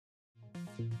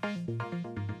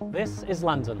This is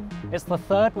London. It's the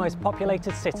third most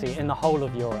populated city in the whole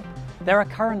of Europe. There are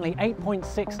currently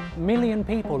 8.6 million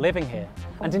people living here,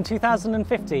 and in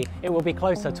 2050 it will be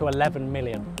closer to 11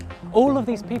 million. All of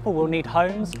these people will need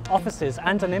homes, offices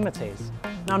and amenities.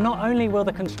 Now, not only will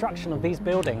the construction of these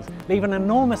buildings leave an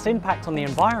enormous impact on the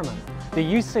environment, the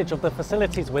usage of the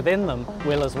facilities within them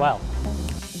will as well.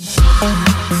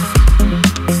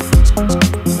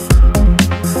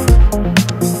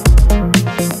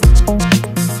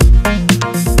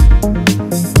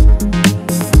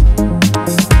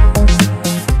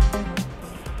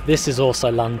 This is also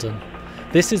London.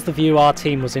 This is the view our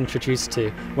team was introduced to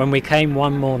when we came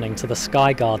one morning to the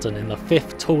Sky Garden in the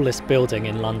 5th tallest building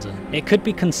in London. It could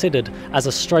be considered as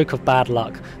a stroke of bad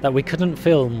luck that we couldn't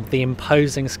film the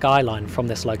imposing skyline from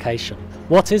this location.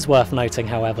 What is worth noting,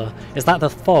 however, is that the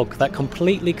fog that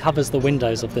completely covers the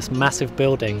windows of this massive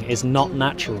building is not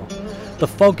natural. The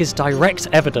fog is direct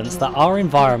evidence that our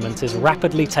environment is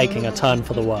rapidly taking a turn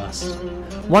for the worse.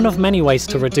 One of many ways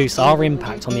to reduce our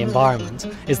impact on the environment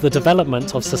is the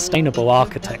development of sustainable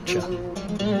architecture.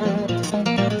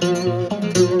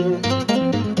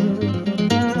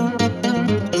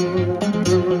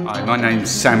 Hi, my name's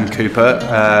Sam Cooper.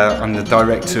 I'm the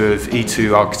director of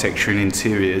E2 Architecture and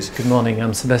Interiors. Good morning,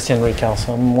 I'm Sebastian Ricard.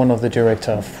 I'm one of the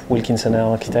directors of Wilkinson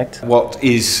Architect. What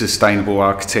is sustainable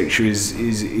architecture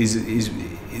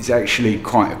is actually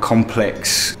quite a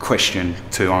complex question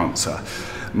to answer.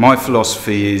 My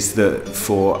philosophy is that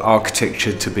for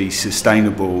architecture to be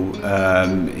sustainable,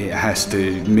 it has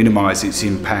to minimise its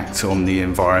impact on the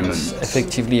environment. It's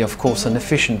effectively, of course, an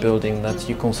efficient building that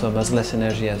you consume as less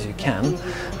energy as you can,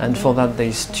 and for that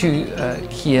there's two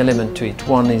key elements to it.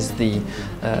 One is the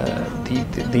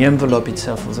envelope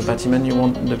itself of the bâtiment. You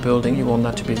want the building, you want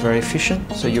that to be very efficient,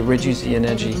 so you reduce the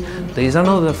energy. There is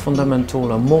another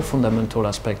fundamental, or more fundamental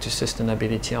aspect to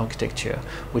sustainability architecture,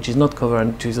 which is not covered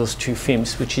into those two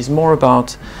themes, which is more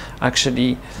about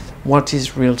actually what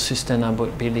is real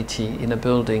sustainability in a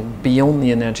building beyond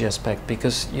the energy aspect,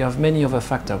 because you have many other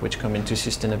factors which come into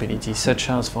sustainability,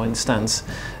 such as, for instance,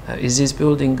 is this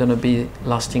building going to be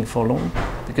lasting for long?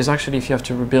 Because actually if you have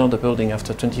to rebuild a building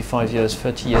after 25 years,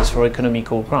 30 years for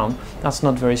economical ground, that's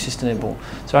not very sustainable.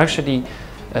 So actually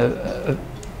a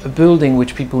building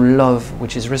which people love,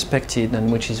 which is respected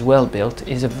and which is well built,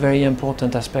 is a very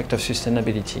important aspect of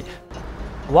sustainability.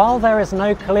 While there is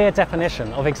no clear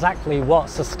definition of exactly what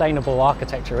sustainable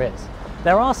architecture is,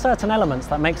 there are certain elements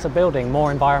that makes a building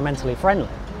more environmentally friendly.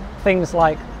 Things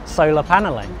like solar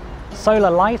paneling,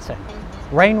 solar lighting,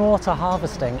 rainwater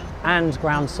harvesting and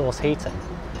ground source heating.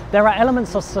 There are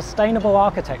elements of sustainable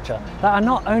architecture that are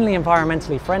not only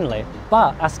environmentally friendly,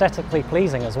 but aesthetically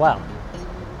pleasing as well.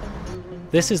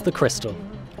 This is the Crystal.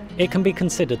 It can be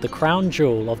considered the crown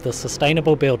jewel of the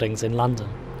sustainable buildings in London.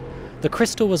 The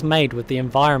Crystal was made with the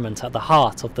environment at the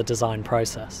heart of the design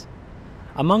process.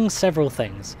 Among several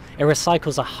things, it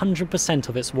recycles 100%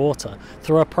 of its water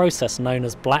through a process known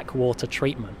as black water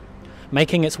treatment,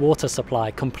 making its water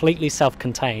supply completely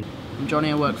self-contained. I'm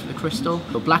Johnny, I work for the Crystal.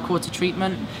 The black water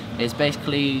treatment is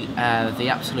basically the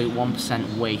absolute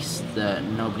 1% waste that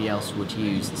nobody else would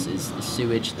use. This is the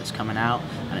sewage that's coming out,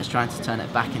 and it's trying to turn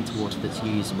it back into water that's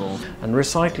usable. And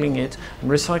recycling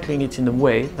it in a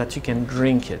way that you can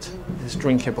drink it. It's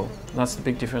drinkable. That's the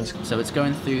big difference. So it's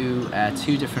going through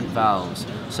two different valves.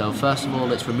 So first of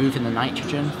all, it's removing the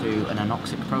nitrogen through an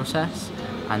anoxic process,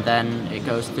 and then it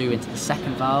goes through into the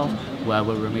second valve where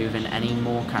we're removing any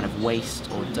more kind of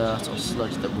waste or dirt or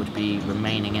sludge that would be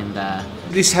remaining in there.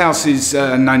 This house is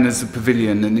known as the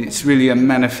Pavilion, and it's really a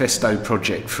manifesto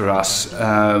project for us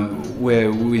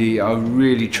where we are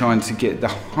really trying to get the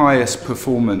highest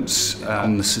performance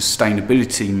on the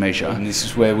sustainability measure. And this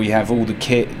is where we have all the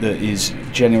kit that is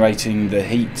generating the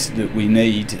heat that we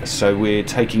need. So we're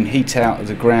taking heat out of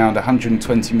the ground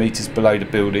 120 metres below the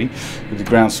building with the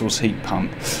ground source heat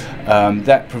pump.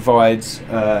 That provides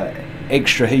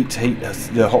extra heat to heat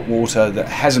the hot water that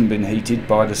hasn't been heated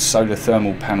by the solar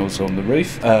thermal panels on the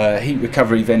roof. Heat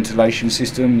recovery ventilation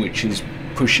system, which is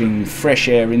pushing fresh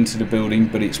air into the building,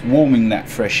 but it's warming that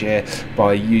fresh air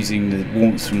by using the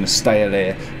warmth from the stale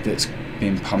air that's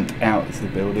being pumped out of the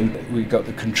building. We've got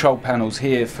the control panels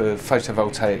here for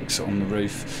photovoltaics on the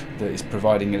roof that is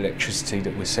providing electricity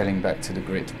that we're selling back to the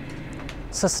grid.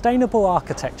 Sustainable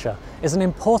architecture is an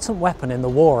important weapon in the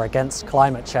war against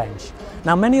climate change.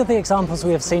 Now, many of the examples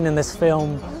we have seen in this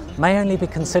film may only be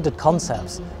considered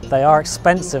concepts. They are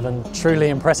expensive and truly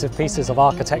impressive pieces of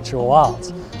architectural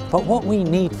art. But what we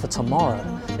need for tomorrow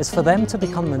is for them to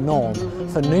become the norm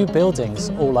for new buildings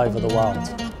all over the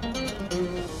world.